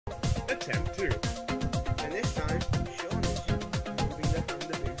attempt to. And this time, Sean is moving the hand a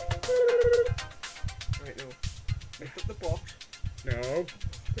bit. Right now, lift up the box. No.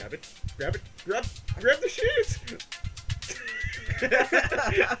 Grab it. Grab it. Grab the sheet!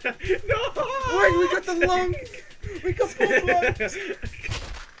 No! Wait, we got the long. We got both longs.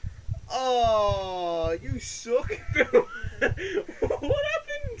 Oh, you suck. What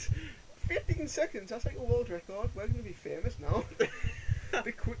happened? 15 seconds. That's like a world record. We're gonna be famous now.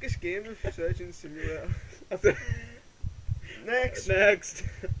 The quickest game of Surgeon Simulator. Next. Next.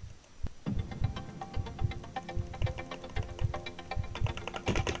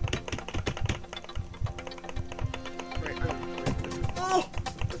 Right, oh!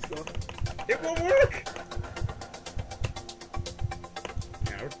 Let's go. It won't work!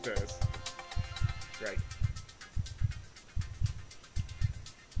 Now it does. Right.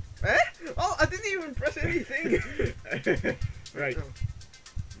 Eh? Oh, I didn't even press anything. Right. Oh,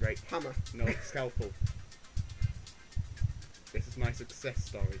 Right. hammer. No, scalpel. This is my success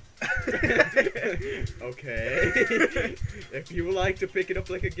story. Okay. If you would like to pick it up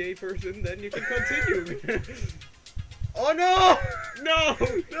like a gay person, then you can continue. Oh no! No!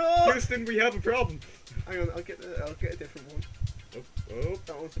 No! Houston, we have a problem. Hang on, I'll get a different one. Oh,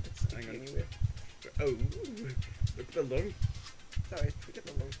 That one's a bit sticky Hang on. anyway. oh. Look at the lung. Sorry, forget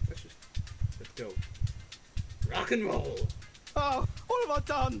the long. Let's just. Let's go. Rock and roll. Oh, what have I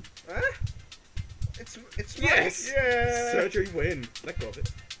done? Eh? It's Yes! Yeah! Surgery win. Let go of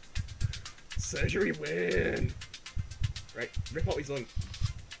it. Surgery win. Right, rip out his lung.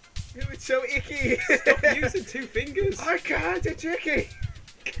 Ew, it's so icky! Stop using two fingers. I can't, it's icky!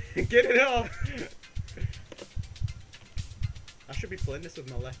 Get it off. I should be playing this with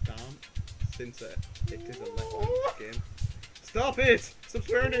my left arm, since it is a left-hand game. Stop it! Stop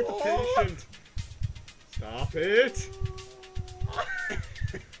swearing at the patient. Stop it!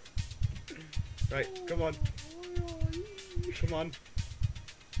 Right, come on. Come on.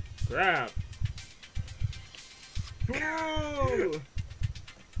 Grab. Whoa!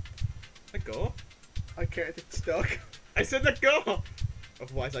 Let go. I can't, it's stuck. I said let go!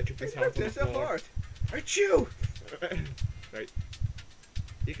 Otherwise I trip this heart on the There's a floor. heart. I chew! Right.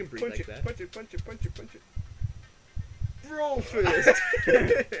 You can breathe Punch like it, that. punch it, punch it, punch it, punch it. Roll first!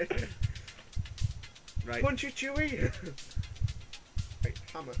 Right. Punch it, Chewy! Right,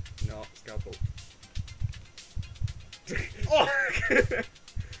 hammer. No, scalpel. Oh!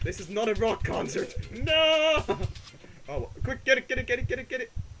 This is not a rock concert! No! Oh, quick, get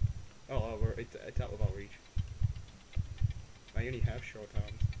it! Oh, it's out of our reach. I only have short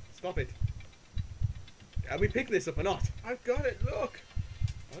arms. Stop it! Can we pick this up or not? I've got it, look!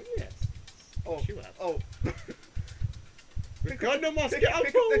 Oh, yes. Oh, You have. oh. We've got no more Pick up the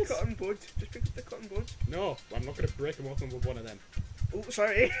scalpels! cotton buds. Just pick up the cotton buds. No, I'm not going to break them open with one of them. Oh,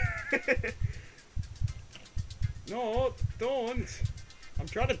 sorry. No, don't! I'm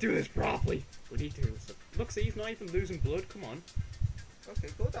trying to do this properly. We need to. Look, see, he's not even losing blood. Come on. Okay,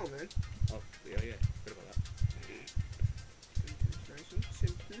 go down then. Oh, yeah. Forgot about that. It's nice and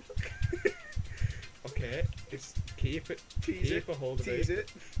simple. Okay, just keep it. Tease Keep it. a hold of Tease it.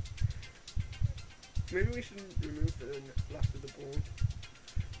 it. Maybe we should remove the last of the bone.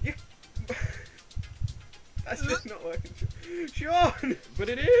 You... That's just not working. Sean! But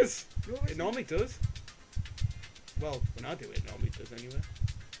it is! No, It normally does. Well, when I do it, it normally does anyway.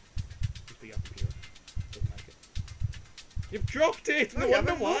 Just be up here. Doesn't like it. You've dropped it! No you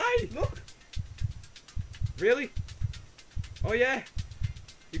wonder haven't. why! Look! Really? Oh yeah!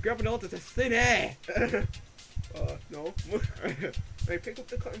 You're grabbing onto the thin air! No. Right, pick up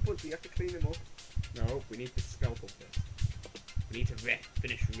the cotton buds, we have to clean them up. No, we need the scalpel first. We need to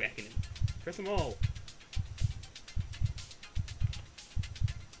finish reckoning. Press them all.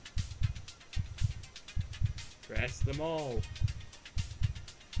 Press them all.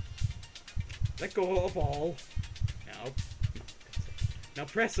 Let go of all. Now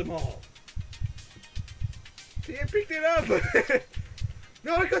press them all. See, I picked it up!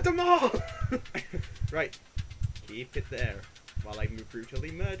 No, I got them all! Right. Keep it there while I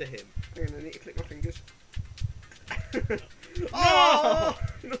brutally murder him. Hang on, I need to click my fingers. No! Oh!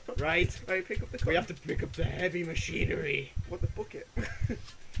 No. Right. Right, pick up the cotton. We have to pick up the heavy machinery. What, the bucket?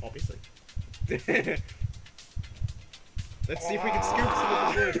 Obviously. Let's see if we can scoop some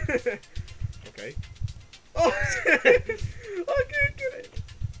of the wood. Okay. Oh! I can't get it!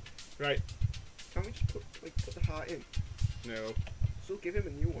 Right. Can we just put the heart in? No. Still give him a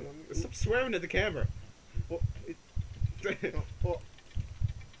new one. Stop swearing at the camera. What? No, what?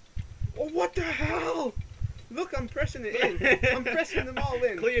 Oh, what the hell? Look, I'm pressing it in. I'm pressing them all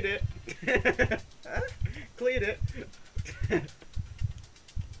in. Cleared it. Huh? Cleared it.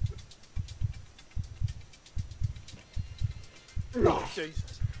 Oh,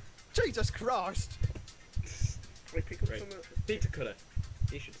 Jesus. Jesus Christ. Wait, pick up Right. some of Pizza cutter.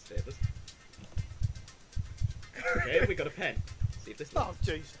 He should save us. Okay, we got a pen. See if this Oh, works.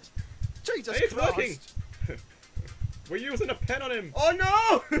 Jesus. Jesus Hey, it's Christ. working! We're using a pen on him! Oh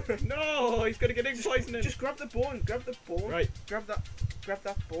no! No! He's gonna get egg poisoning! Just grab the bone. Grab the bone. Right. Grab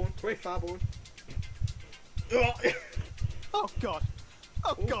that bone. Quick. Far bone. Oh, God.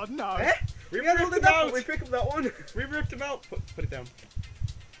 Oh, God, no. Eh? We Yeah, ripped hold him it up. out! We pick up that one. We ripped him out! Put it down.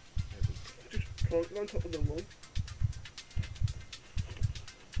 Just plonk it on top of the lung.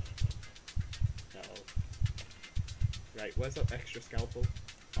 No. Right, where's that extra scalpel?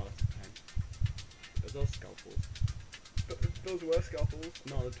 Oh, that's a pen. Are those scalpels? Those were scalpels.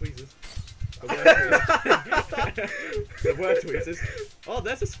 No, the tweezers. The were tweezers. The were tweezers. Oh,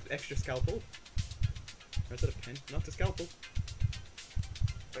 there's an extra scalpel. Or is that a pen? Not a scalpel.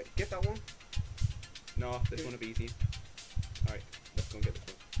 Right, get that one. No, this one will be easy. Alright, let's go and get this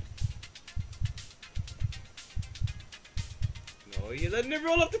one. No, you're letting it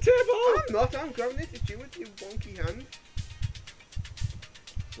roll off the table! I'm not. I'm grabbing it. It's you with your wonky hand.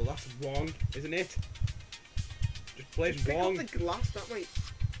 Well, that's wrong, isn't it? Just plain Just pick wrong. up the glass. That might.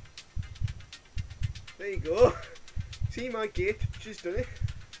 There you go. See my gate. She's done it.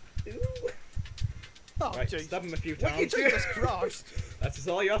 Ooh. Oh, Right, Jesus. stab him a few What you times. do? Jesus Christ. That's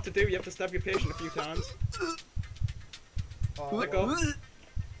all you have to do. You have to stab your patient a few times. Oh, Let go.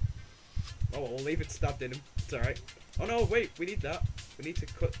 Oh, well, we'll leave it stabbed in him. It's alright. Oh no, wait, we need that. We need to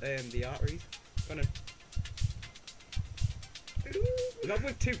cut the arteries. Go on. Ooh. Not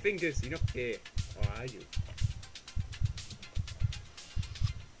with 2 fingers, you're not gay. Or are you?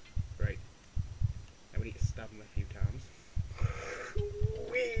 Right. Now we need to stab him a few times.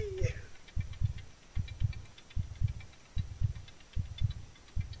 Wee.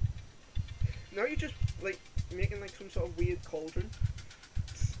 Now you're just like making like some sort of weird cauldron.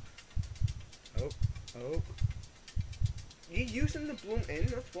 Oh. You're using the blunt end,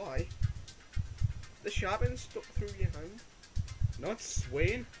 that's why. The sharp end stuck through your hand. No, it's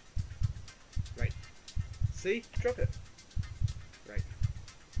swaying. Right. See? Drop it. Right.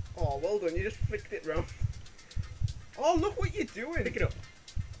 Oh, well done. You just flicked it round. Oh, look what you're doing. Pick it up.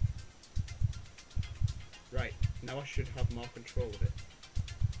 Right. Now I should have more control of it.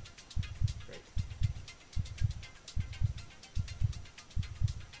 Right.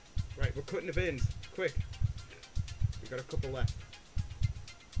 Right, we're cutting the veins. Quick. We've got a couple left.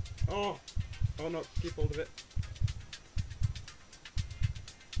 Oh! Oh no, keep hold of it.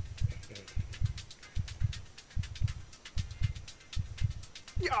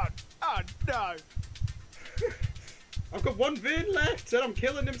 Oh, no. I've got 1 vein left and I'm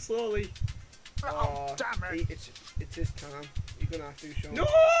killing him slowly. Oh, damn it. It's his time. You're gonna have to, Sean. No!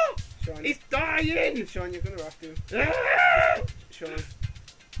 Sean, He's dying! Sean, you're gonna have to. Ah!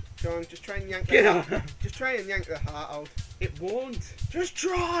 Sean, just try and yank Get the out! Just try and yank the heart out. It won't. Just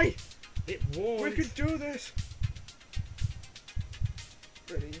try! It won't. We can do this!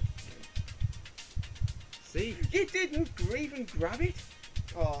 Ready? See? You didn't even grab it!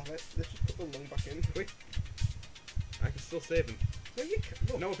 Oh, let's just put the lung back in. Quick. I can still save him. Well, you can,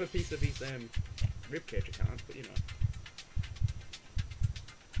 look. No, with a piece of his rib cage I can't, but you know.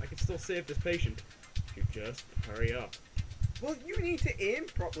 I can still save this patient. You just hurry up. Well, you need to aim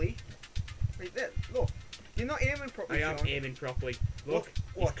properly. Like that. Look. You're not aiming properly, I am Sean. aiming properly. Look,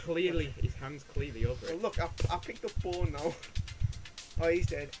 What? he's clearly, his hand's clearly over Well, it. look, I picked up bone now. Oh, he's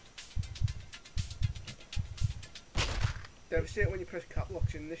dead. Devastate when you press cap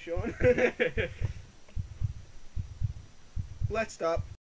locks in this, Sean. Let's stop.